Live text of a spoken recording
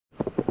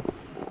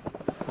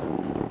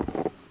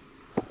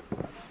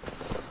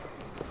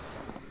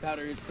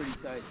Powder is pretty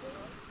tight.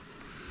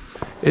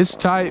 It's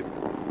tight.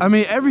 I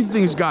mean,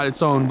 everything's got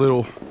its own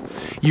little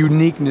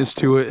uniqueness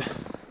to it.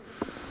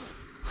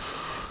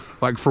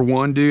 Like for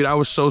one, dude, I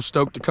was so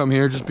stoked to come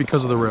here just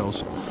because of the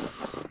rails.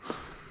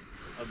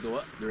 Of the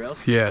what? The rails?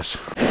 Yes.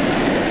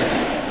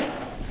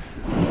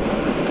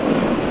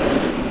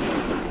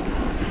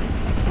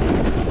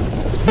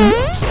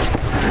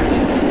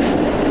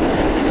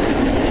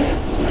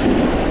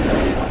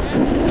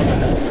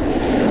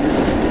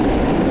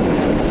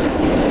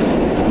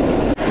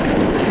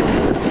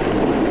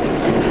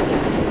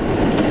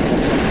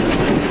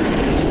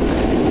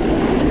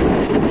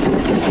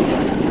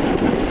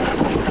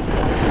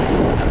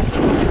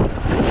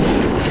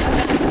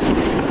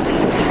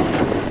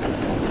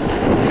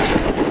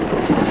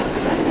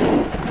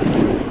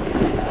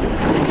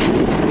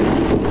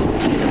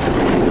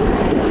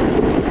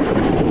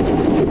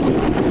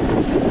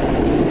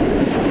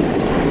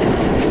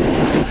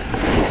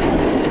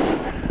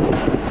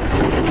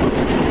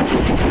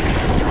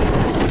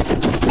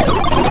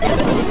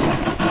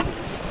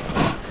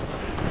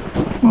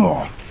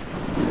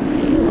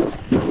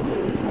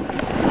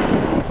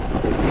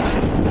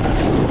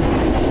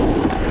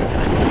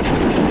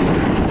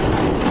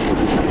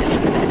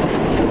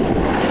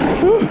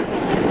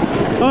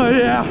 Oh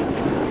yeah.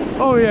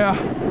 Oh yeah.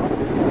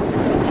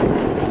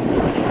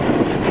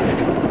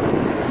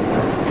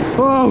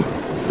 Whoa.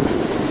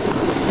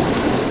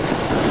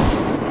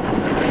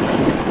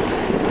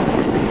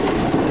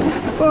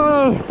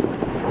 Whoa.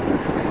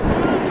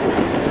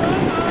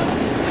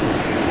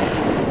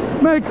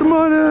 Make the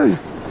money.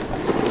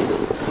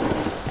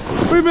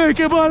 We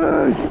making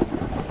money.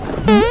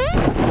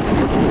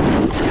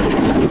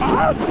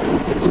 Ah.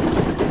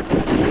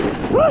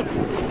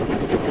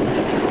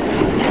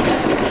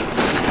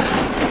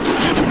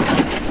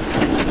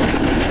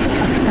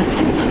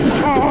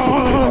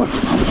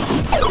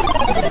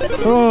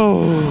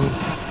 Oh.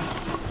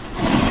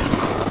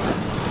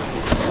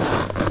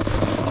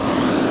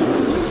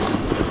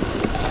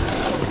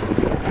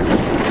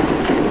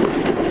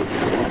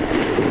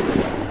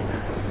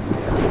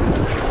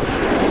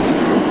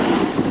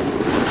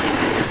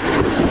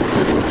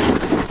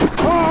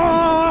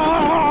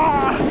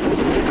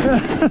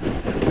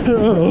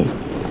 Oh.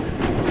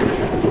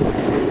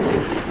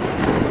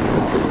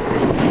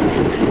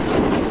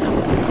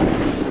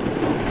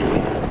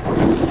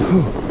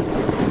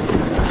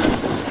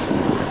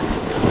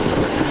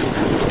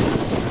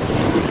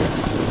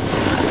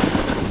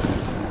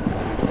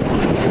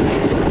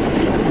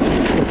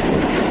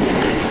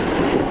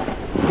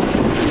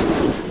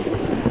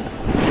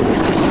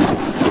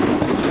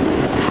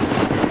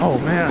 Oh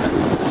man.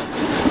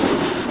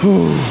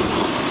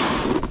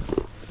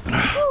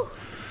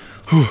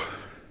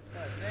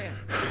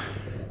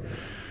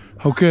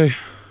 Okay.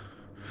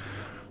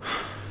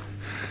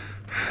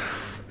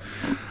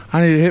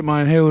 I need to hit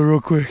my inhaler real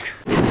quick.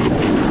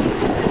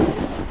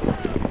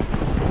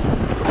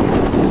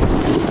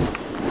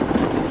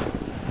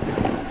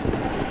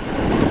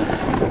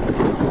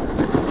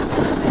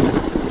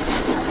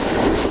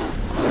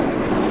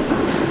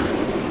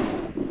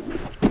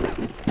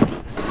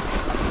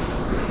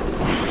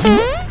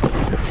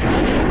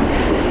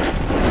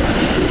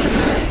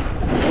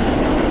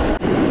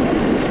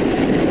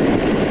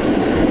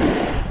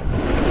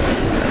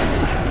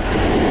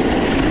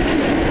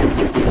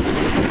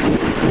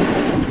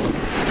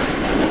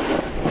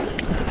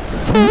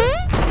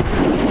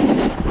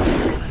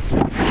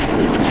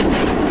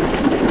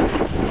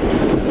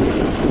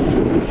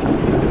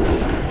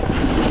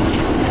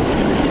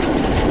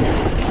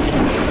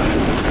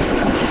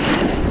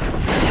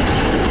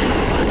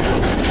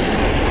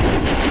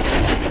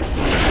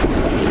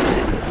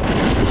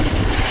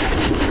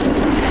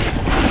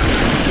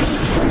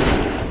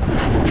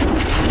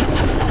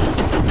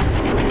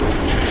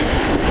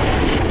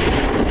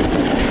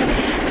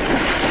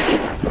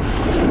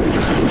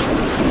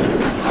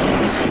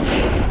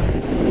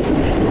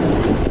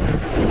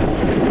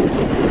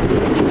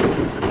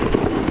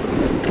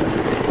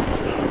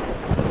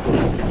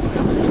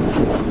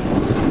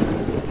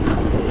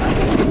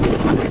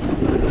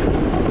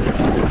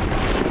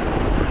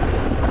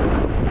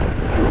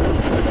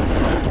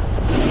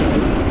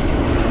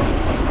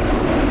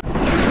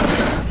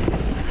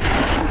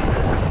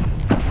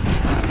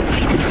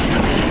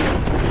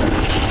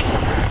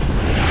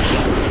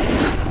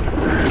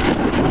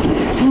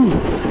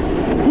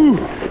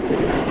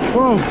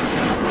 Whoa.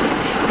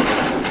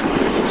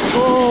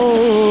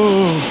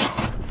 Oh.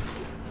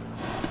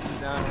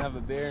 Sit down and have a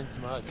beer and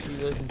some hot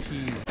Cheetos and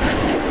cheese.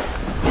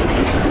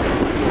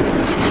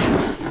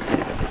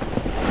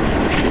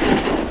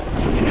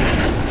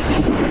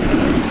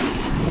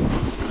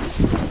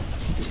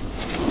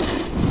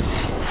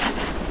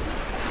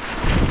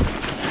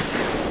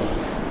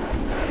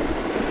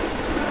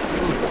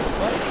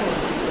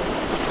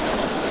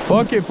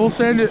 Fuck it, full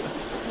send it.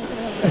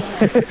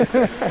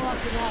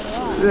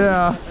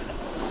 Yeah.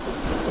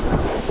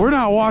 We're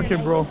not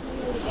walking, bro.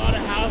 Bought a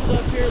house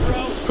up here,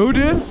 bro. Who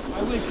did?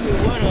 I wish we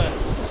would've.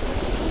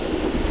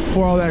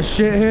 Before all that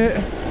shit hit.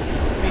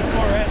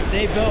 before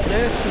they built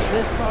this, because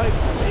this bike,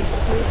 they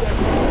proved that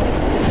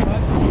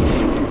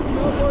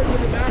snowboard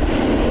with a back.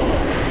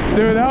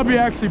 Dude, that would be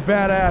actually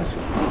badass.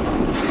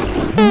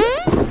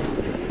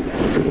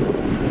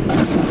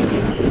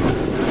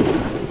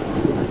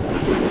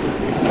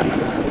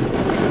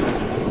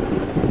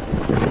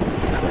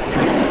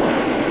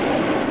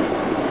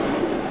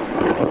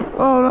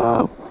 Oh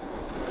no!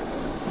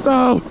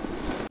 No!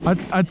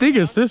 I think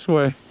it's this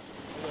way.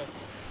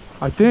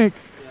 I think.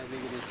 Yeah, I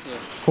think it is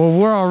too. Well,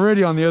 we're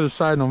already on the other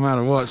side no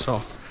matter what,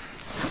 so.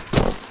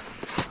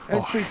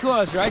 That's pretty cool. I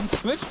was riding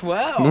Switch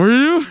well. Were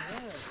you?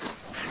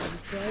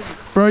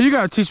 Bro, you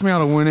gotta teach me how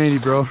to 180,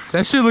 bro.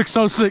 That shit looks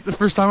so sick the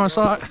first time I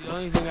saw it. The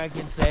only thing I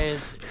can say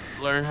is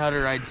learn how to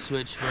ride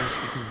Switch first,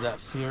 because that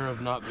fear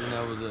of not being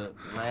able to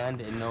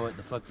land and know what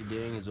the fuck you're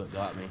doing is what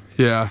got me.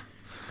 Yeah.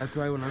 That's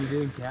why when I'm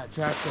doing cat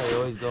tracks, I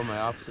always go my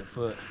opposite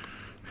foot.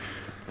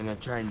 And I'm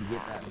trying to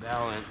get that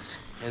balance.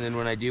 And then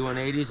when I do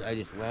 180s, I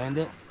just land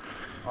it.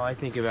 All I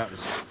think about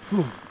is,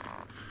 whew,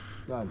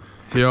 done.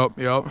 Yep,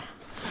 yep.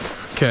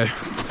 Okay.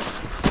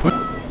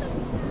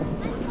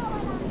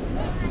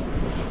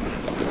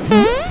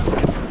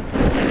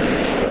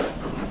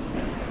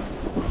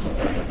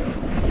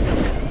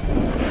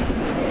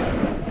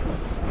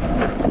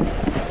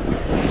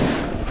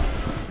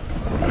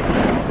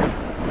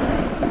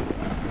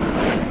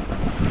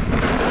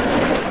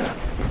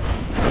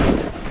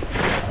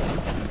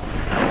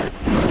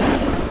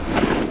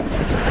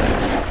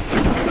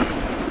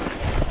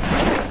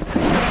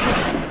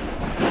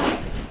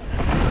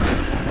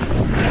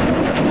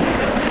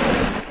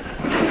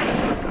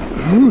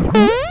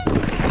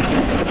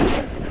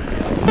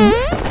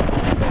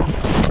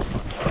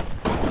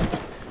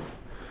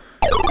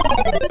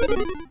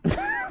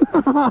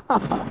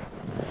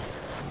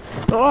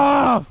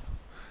 Oh!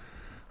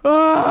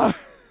 Oh!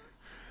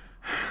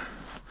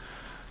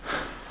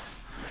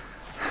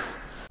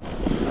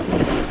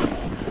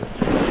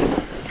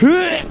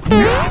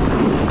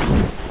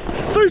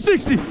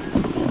 360.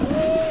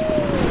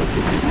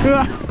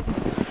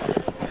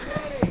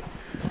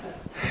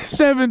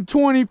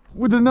 720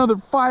 with another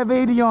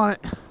 580 on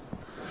it.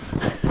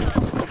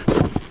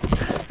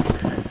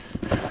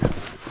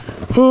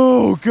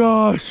 Oh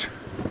gosh,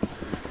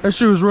 that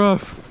shit was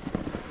rough.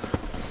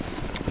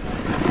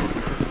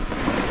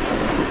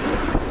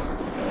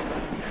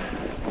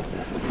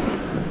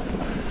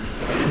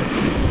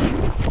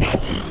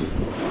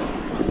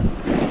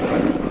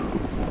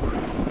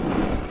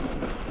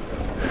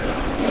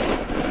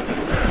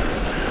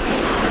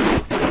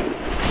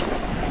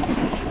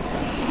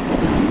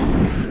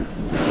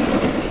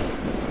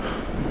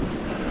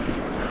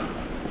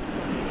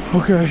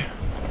 Okay.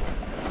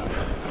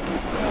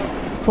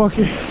 Fuck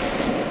it.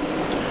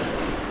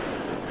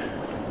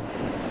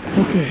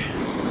 Okay.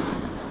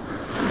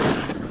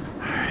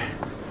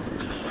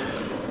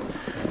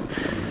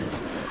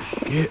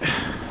 Get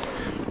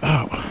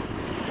out.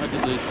 I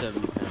could lose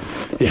 70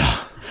 pounds.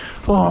 Yeah.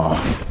 Oh.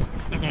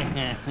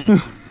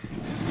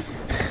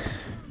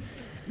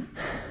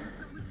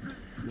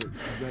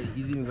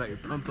 He's even got your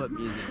pump up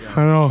music I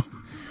going. know.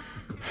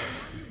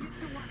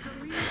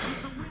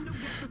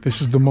 This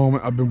is the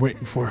moment I've been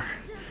waiting for.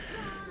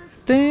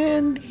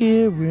 Stand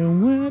here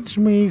and watch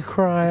me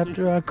cry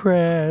after I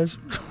crash.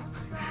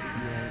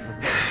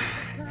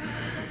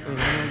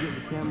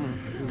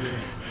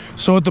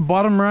 So at the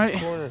bottom right,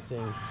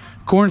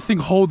 corner thing,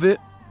 hold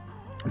it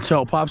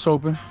until it pops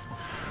open.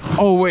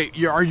 Oh wait,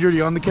 are you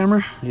already on the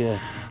camera? Yeah.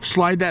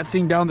 Slide that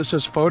thing down that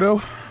says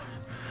photo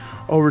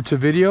over to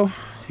video.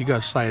 You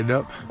gotta slide it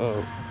up.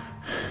 Oh.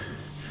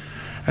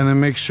 And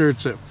then make sure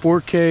it's at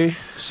 4K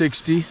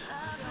 60.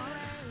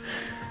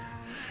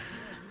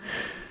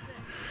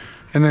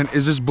 And then,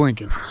 is this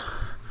blinking?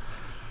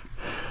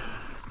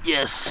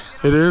 Yes.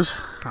 It is?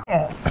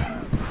 Oh.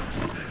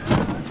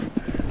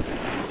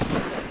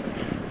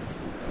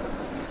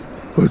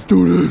 Let's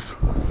do this.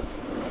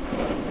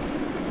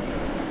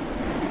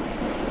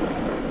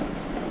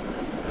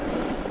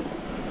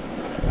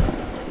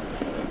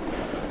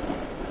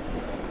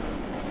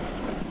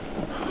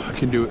 I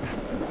can do it.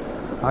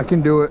 I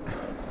can do it.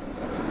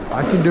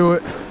 I can do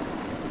it.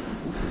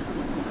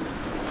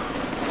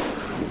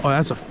 Oh,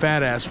 that's a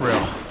fat ass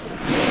rail.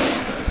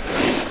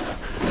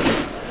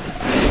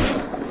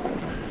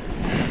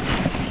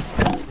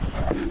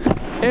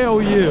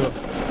 Hell yeah.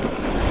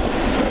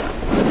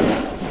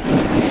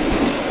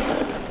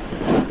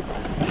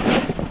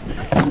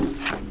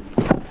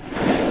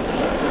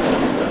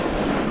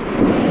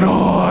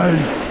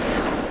 Nice.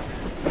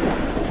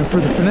 And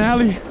for the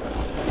finale,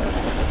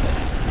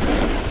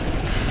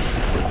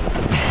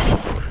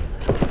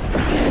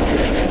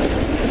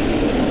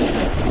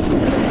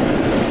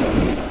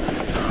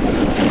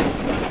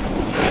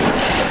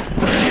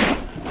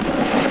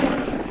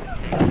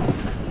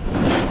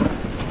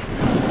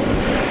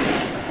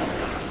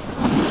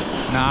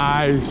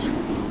 nice.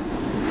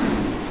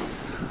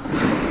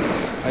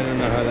 I don't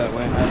know how that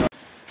went.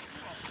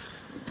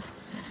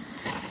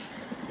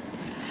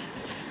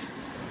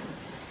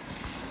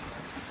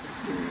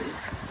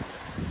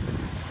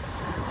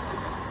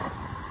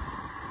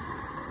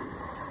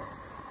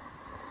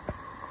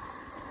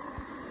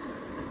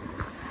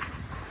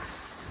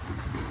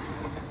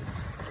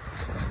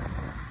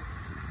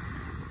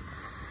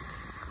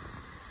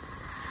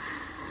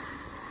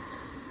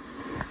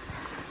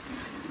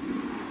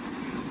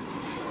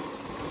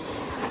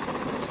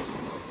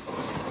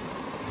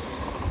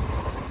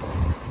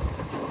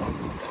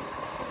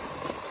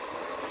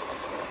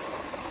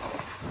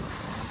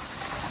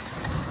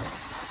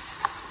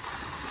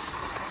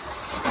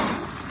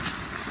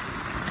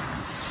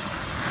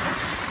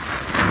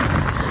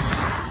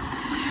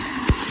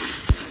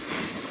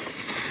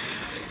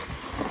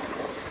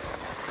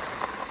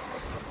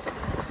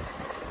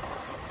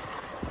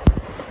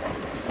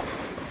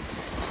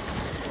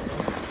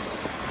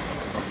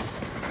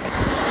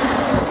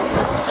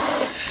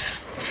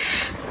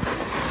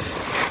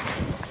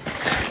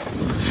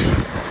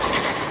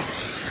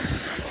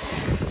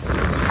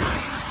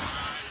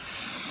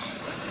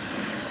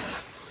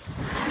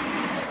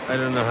 I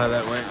don't know how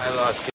that went. I lost